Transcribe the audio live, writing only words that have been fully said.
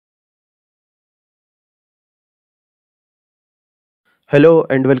Hello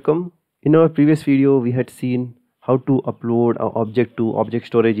and welcome. In our previous video, we had seen how to upload an object to object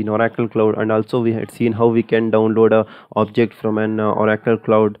storage in Oracle Cloud, and also we had seen how we can download a object from an Oracle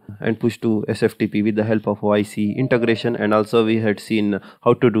Cloud and push to SFTP with the help of OIC integration, and also we had seen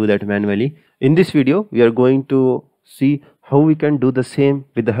how to do that manually. In this video, we are going to see how we can do the same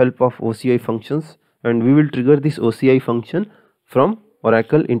with the help of OCI functions, and we will trigger this OCI function from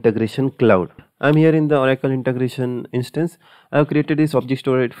Oracle Integration Cloud. I'm here in the Oracle Integration instance. I have created this object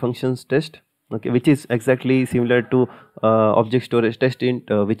storage functions test, which is exactly similar to object storage test int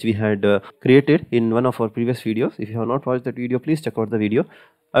which we had created in one of our previous videos. If you have not watched that video, please check out the video.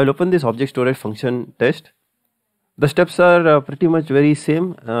 I will open this object storage function test. The steps are pretty much very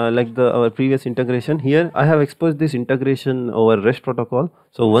same like our previous integration. Here I have exposed this integration over REST protocol.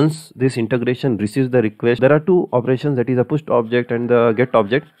 So once this integration receives the request, there are two operations, that is a push object and the get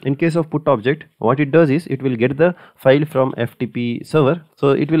object. In case of put object, what it does is it will get the file from FTP server.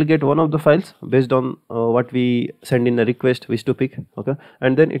 So it will get one of the files based on what we send in a request which to pick,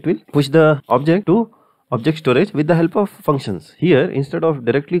 and then it will push the object to object storage with the help of functions. Here, instead of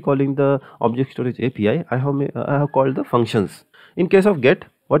directly calling the object storage API, I have called the functions. In case of get,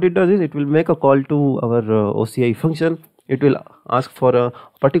 what it does is it will make a call to our OCI function. It will ask for a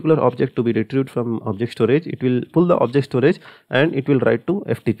particular object to be retrieved from object storage. It will pull the object storage and it will write to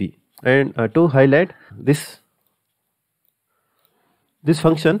FTP. And to highlight this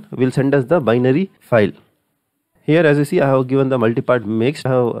function will send us the binary file. Here, as you see, I have given the multipart mix. I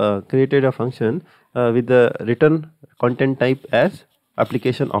have created a function with the return content type as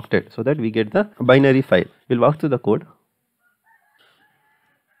application octet, so that we get the binary file. We'll walk through the code.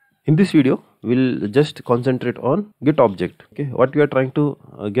 In this video, we'll just concentrate on get object. What we are trying to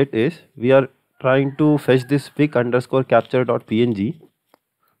get is we are trying to fetch this pic_capture.png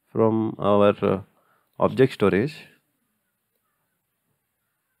from our object storage.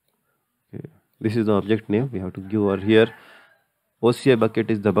 This is the object name we have to give over here. OCI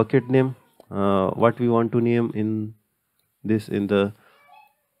bucket is the bucket name. What we want to name in the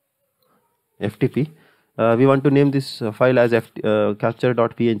FTP, we want to name this file as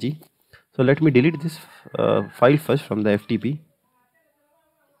capture.png. So let me delete this file first from the FTP.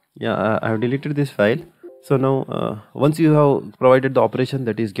 I have deleted this file. So now once you have provided the operation,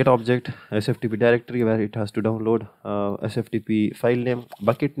 that is get object SFTP directory where it has to download SFTP file name,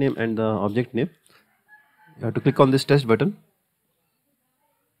 bucket name and the object name, you have to click on this test button.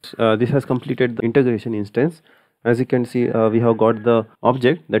 This has completed the integration instance. As you can see, we have got the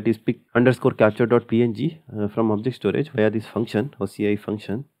object, that is pic_capture.png from object storage via this function, OCI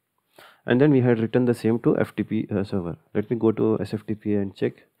function, and then we had written the same to FTP server. Let me go to SFTP and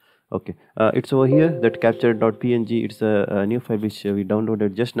check. It's over here, that capture.png. It's a new file which we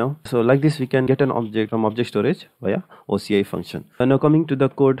downloaded just now. So like this we can get an object from object storage via OCI function. Now coming to the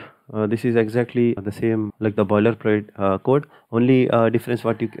code, this is exactly the same like the boilerplate code. Only difference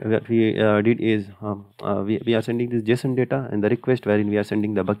what we did is we are sending this JSON data and the request, wherein we are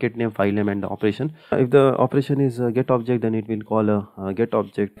sending the bucket name, file name and the operation. If the operation is get object, then it will call a get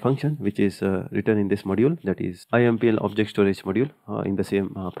object function which is written in this module, that is IMPL object storage module in the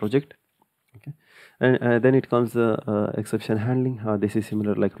same project. And then it comes the exception handling. This is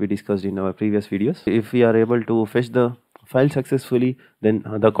similar like we discussed in our previous videos. If we are able to fetch the file successfully, then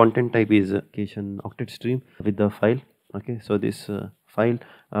the content type is application octet-stream with the file. So this file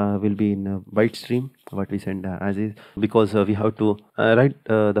will be in byte stream, what we send as is, because we have to write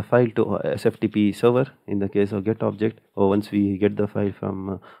the file to SFTP server in the case of get object, or once we get the file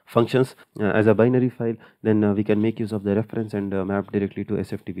from functions as a binary file, then we can make use of the reference and map directly to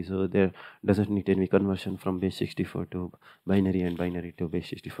SFTP. So there doesn't need any conversion from base 64 to binary and binary to base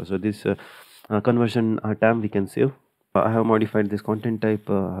 64. So this conversion time we can save. I have modified this content type.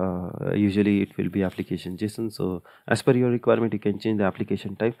 Usually it will be application JSON. So as per your requirement, you can change the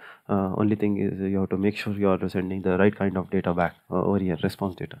application type. Only thing is you have to make sure you are sending the right kind of data back over here,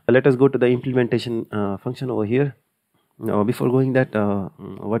 response data. Let us go to the implementation function over here. Now before going that,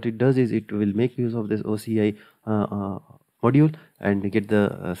 what it does is it will make use of this OCI module and get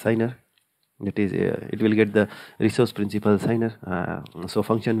the signer. That is, it will get the resource principal signer. So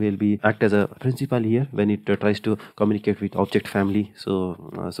function will be act as a principal here when it tries to communicate with object family. So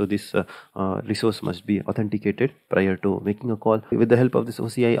this resource must be authenticated prior to making a call. With the help of this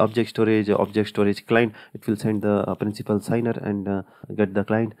OCI object storage client, it will send the principal signer and get the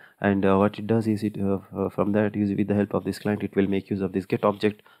client. And what it does is it from that, with the help of this client, it will make use of this get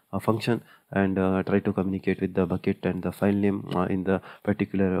object function and try to communicate with the bucket and the file name in the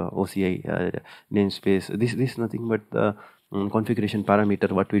particular OCI namespace. This is nothing but the configuration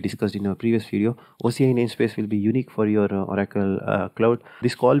parameter what we discussed in our previous video. OCI namespace will be unique for your Oracle cloud.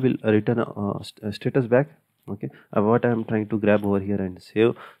 This call will return a status back. Okay, what I am trying to grab over here and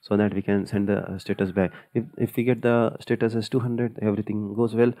save so that we can send the status back. If we get the status as 200, everything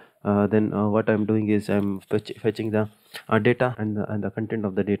goes well, then what I'm doing is I'm fetching the data and the content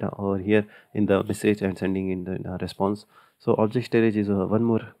of the data over here in the message and sending in the response. So object storage is one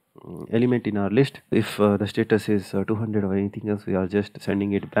more element in our list. If the status is 200 or anything else, we are just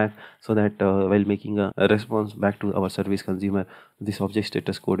sending it back, so that while making a response back to our service consumer, this object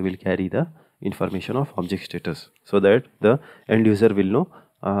status code will carry the information of object status, so that the end user will know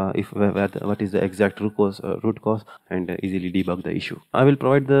what is the exact root cause and easily debug the issue. I will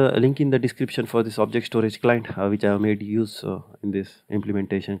provide the link in the description for this object storage client, which I have made use in this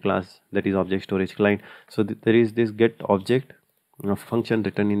implementation class, that is object storage client. So there is this get object function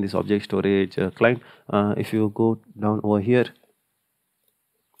written in this object storage client. If you go down over here,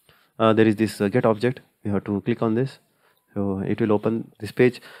 there is this get object. We have to click on this, so it will open this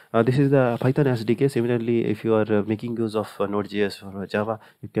page. This is the Python SDK. Similarly, if you are making use of Node.js or Java,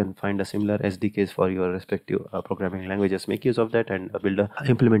 you can find a similar SDKs for your respective programming languages. Make use of that and build a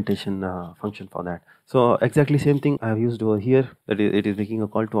implementation function for that. So exactly same thing I have used over here. That is, it is making a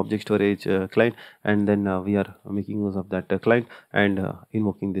call to object storage client, and then we are making use of that client and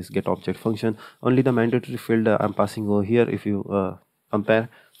invoking this get object function. Only the mandatory field I'm passing over here. If you compare,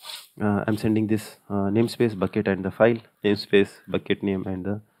 I'm sending this namespace, bucket, and the file namespace, bucket name, and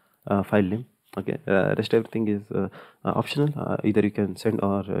the file name. Okay, rest everything is optional. Either you can send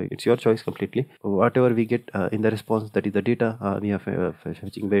or it's your choice completely. Whatever we get in the response, that is the data, we are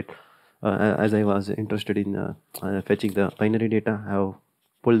fetching bit. As I was interested in fetching the binary data, I have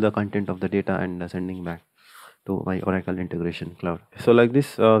pulled the content of the data and sending back to my Oracle Integration Cloud. So like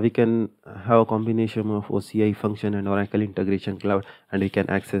this, we can have a combination of OCI function and Oracle Integration Cloud, and we can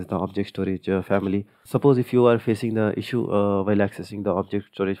access the object storage family. Suppose if you are facing the issue while accessing the object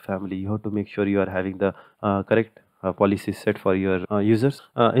storage family, you have to make sure you are having the correct policies set for your users.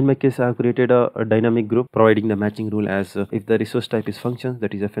 In my case, I have created a dynamic group providing the matching rule as if the resource type is functions,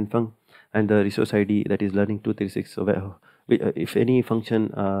 that is fnfunc, and the resource ID, that is learning 236. So if any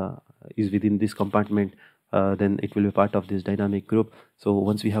function is within this compartment, then it will be part of this dynamic group. So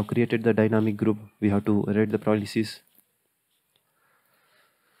once we have created the dynamic group, we have to write the policies.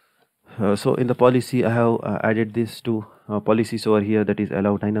 So in the policy, I have added these two policies over here, that is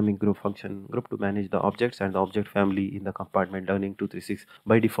allow dynamic group function group to manage the objects and the object family in the compartment learning 236.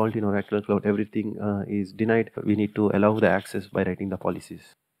 By default in Oracle Cloud, everything is denied. We need to allow the access by writing the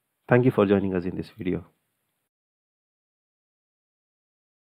policies. Thank you for joining us in this video.